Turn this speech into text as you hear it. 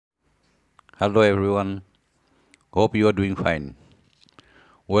Hello everyone, hope you are doing fine.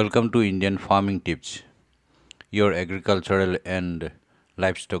 Welcome to Indian Farming Tips, your agricultural and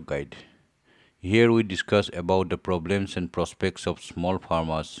livestock guide. Here we discuss about the problems and prospects of small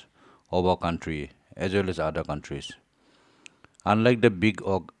farmers of our country as well as other countries. Unlike the big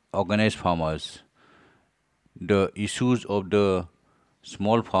organized farmers, the issues of the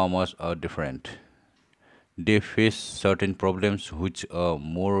small farmers are different. They face certain problems which are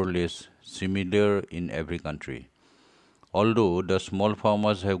more or less similar in every country. Although the small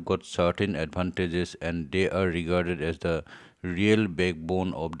farmers have got certain advantages and they are regarded as the real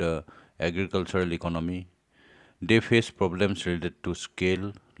backbone of the agricultural economy, they face problems related to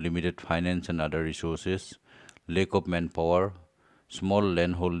scale, limited finance and other resources, lack of manpower, small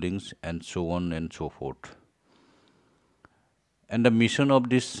land holdings, and so on and so forth. And the mission of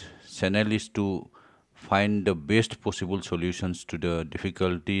this channel is to find the best possible solutions to the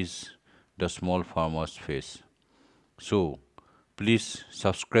difficulties the small farmers face. So, please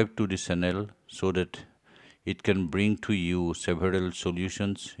subscribe to this channel so that it can bring to you several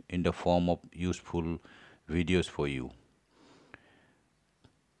solutions in the form of useful videos for you.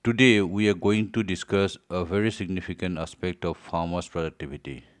 Today, we are going to discuss a very significant aspect of farmers'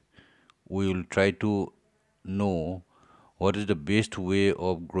 productivity. We will try to know what is the best way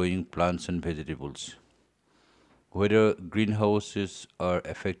of growing plants and vegetables, whether greenhouses are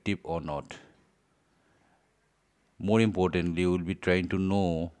effective or not. More importantly, we will be trying to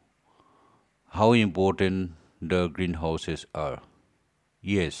know how important the greenhouses are.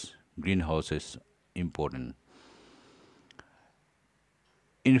 Yes, greenhouses important.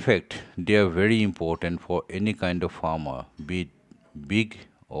 In fact, they are very important for any kind of farmer, be it big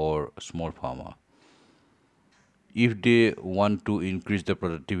or small farmer. If they want to increase the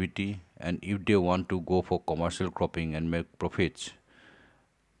productivity and if they want to go for commercial cropping and make profits,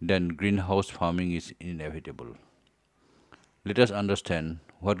 then greenhouse farming is inevitable. Let us understand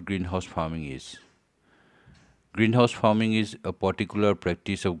what greenhouse farming is. Greenhouse farming is a particular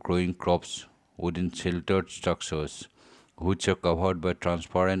practice of growing crops within sheltered structures which are covered by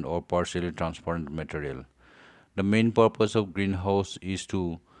transparent or partially transparent material. The main purpose of greenhouse is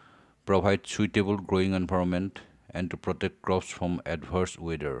to provide suitable growing environment and to protect crops from adverse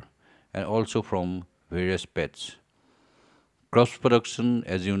weather and also from various pests. Crops production,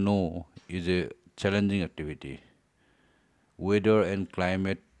 as you know, is a challenging activity. Weather and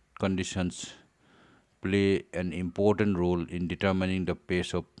climate conditions play an important role in determining the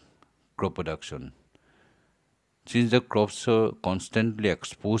pace of crop production. Since the crops are constantly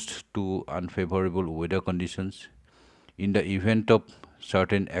exposed to unfavorable weather conditions, in the event of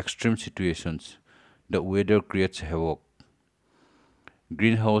certain extreme situations, the weather creates havoc.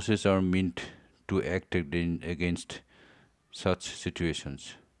 Greenhouses are meant to act against such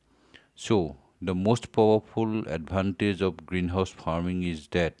situations. So, the most powerful advantage of greenhouse farming is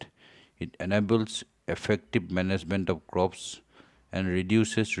that it enables effective management of crops and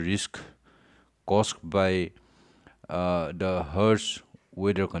reduces risk caused by the harsh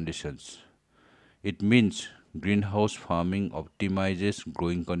weather conditions. It means greenhouse farming optimizes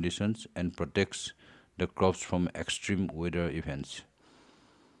growing conditions and protects the crops from extreme weather events.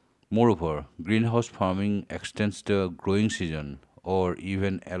 Moreover, greenhouse farming extends the growing season or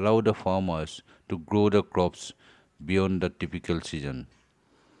even allow the farmers to grow the crops beyond the typical season.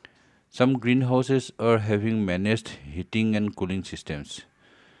 Some greenhouses are having managed heating and cooling systems.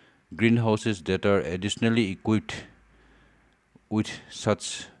 Greenhouses that are additionally equipped with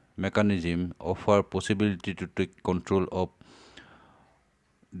such mechanism offer possibility to take control of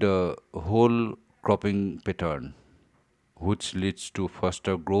the whole cropping pattern, which leads to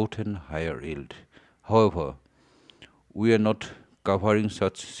faster growth and higher yield. However, we are not covering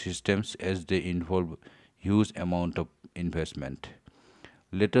such systems as they involve huge amount of investment.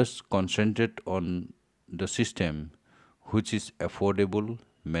 Let us concentrate on the system which is affordable,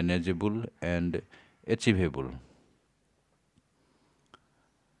 manageable and achievable.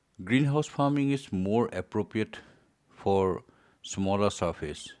 Greenhouse farming is more appropriate for smaller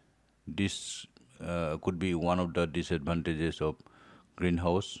surface. This could be one of the disadvantages of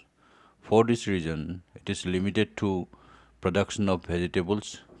greenhouse. For this reason, it is limited to production of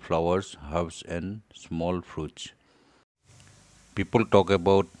vegetables, flowers, herbs and small fruits. People talk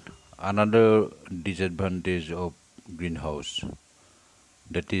about another disadvantage of greenhouse,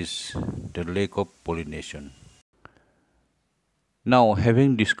 that is the lack of pollination. Now,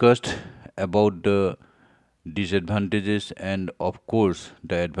 having discussed about the disadvantages and of course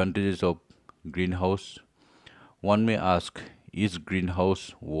the advantages of greenhouse, one may ask, is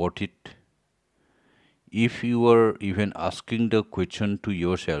greenhouse worth it? If you are even asking the question to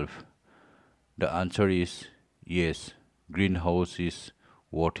yourself, The answer is yes, greenhouse is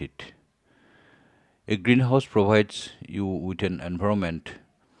worth it. A greenhouse provides you with an environment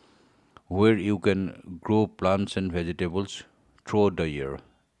where you can grow plants and vegetables throughout the year.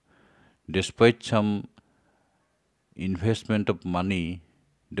 Despite some investment of money,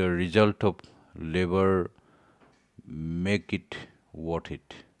 the result of labor make it worth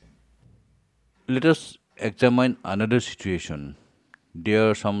it. Let us examine another situation. There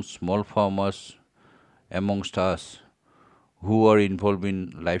are some small farmers amongst us who are involved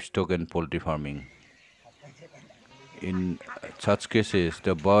in livestock and poultry farming. In such cases,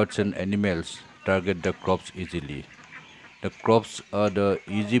 the birds and animals target the crops easily. The crops are the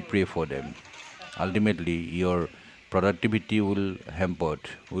easy prey for them. Ultimately, your productivity will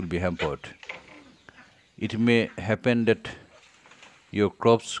be hampered. It may happen that your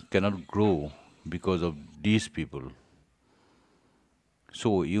crops cannot grow because of these people.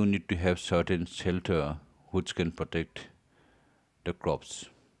 So you need to have certain shelter which can protect the crops.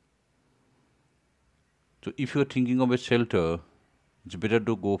 So if you are thinking of a shelter, it's better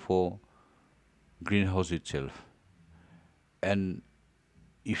to go for greenhouse itself. And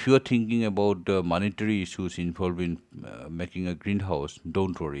if you are thinking about the monetary issues involved in making a greenhouse,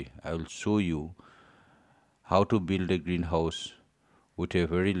 don't worry. I will show you how to build a greenhouse with a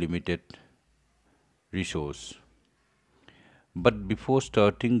very limited resource. But before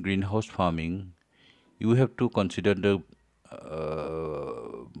starting greenhouse farming, you have to consider the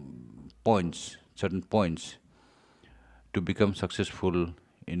certain points to become successful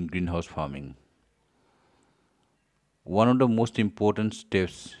in greenhouse farming. One of the most important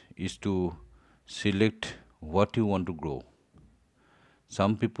steps is to select what you want to grow.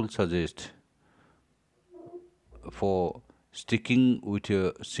 Some people suggest for sticking with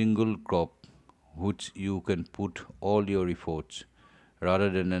a single crop which you can put all your efforts rather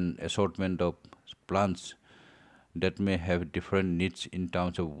than an assortment of plants that may have different needs in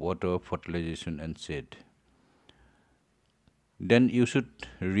terms of water, fertilization, and shade. Then you should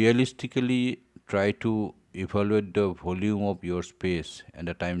realistically try to evaluate the volume of your space and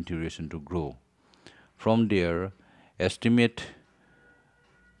the time duration to grow. From there, estimate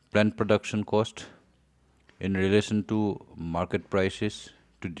plant production cost in relation to market prices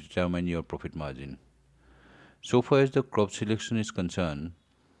to determine your profit margin. So far as the crop selection is concerned,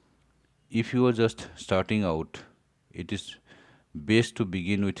 if you are just starting out, it is best to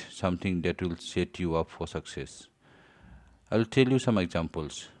begin with something that will set you up for success. I'll tell you some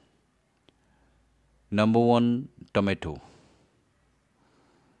examples. Number one, tomato,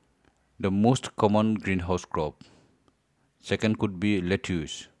 the most common greenhouse crop. Second could be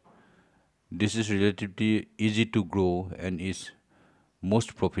lettuce. This is relatively easy to grow and is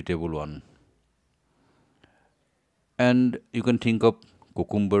most profitable one. And you can think of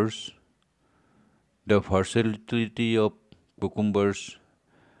cucumbers. The versatility of cucumbers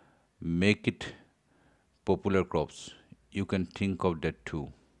make it popular crops. You can think of that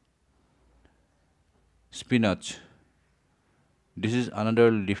too. Spinach. This is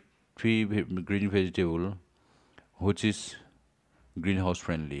another leafy green vegetable which is greenhouse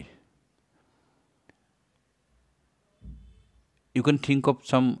friendly. You can think of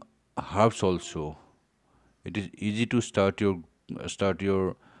some herbs also. It is easy to start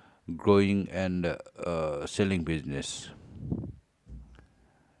your growing and selling business.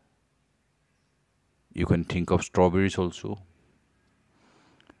 You can think of strawberries also.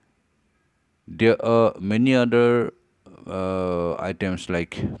 There are many other items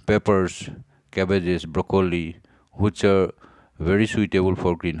like peppers, cabbages, broccoli, which are very suitable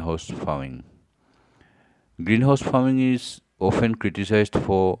for greenhouse farming. Greenhouse farming is often criticized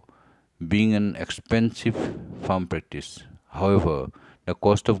for being an expensive farm practice. However, the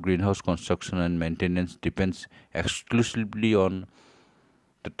cost of greenhouse construction and maintenance depends exclusively on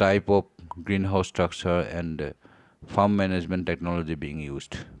the type of greenhouse structure and farm management technology being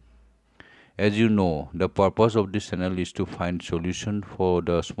used. As you know, the purpose of this channel is to find solution for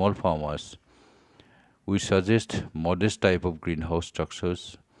the small farmers. We suggest modest type of greenhouse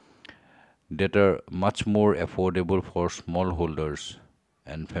structures that are much more affordable for smallholders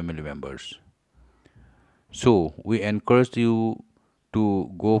and family members. So we encourage you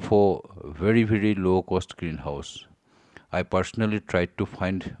to go for very low cost greenhouse. I personally tried to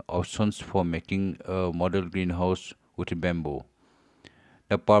find options for making a model greenhouse with bamboo.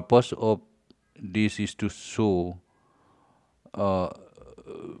 The purpose of this is to show uh,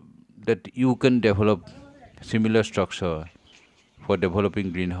 that you can develop similar structure for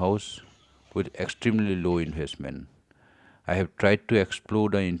developing greenhouse with extremely low investment. I have tried to explore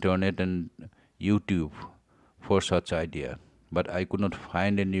the internet and YouTube for such idea, but I could not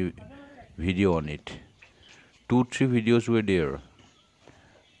find any video on it. 2-3 videos were there,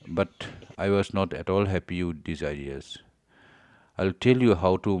 but I was not at all happy with these ideas. I'll tell you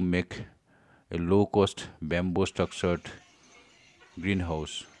how to make a low-cost bamboo structured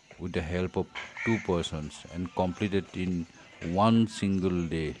greenhouse with the help of two persons and complete it in one single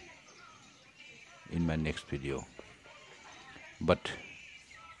day in my next video. But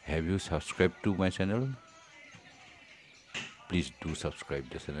have you subscribed to my channel? Please do subscribe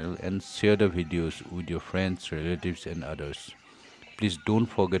the channel and share the videos with your friends, relatives and others. Please don't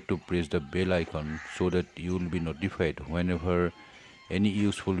forget to press the bell icon so that you will be notified whenever any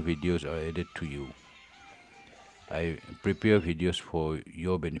useful videos are added to you. I prepare videos for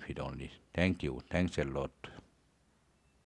your benefit only. Thank you. Thanks a lot.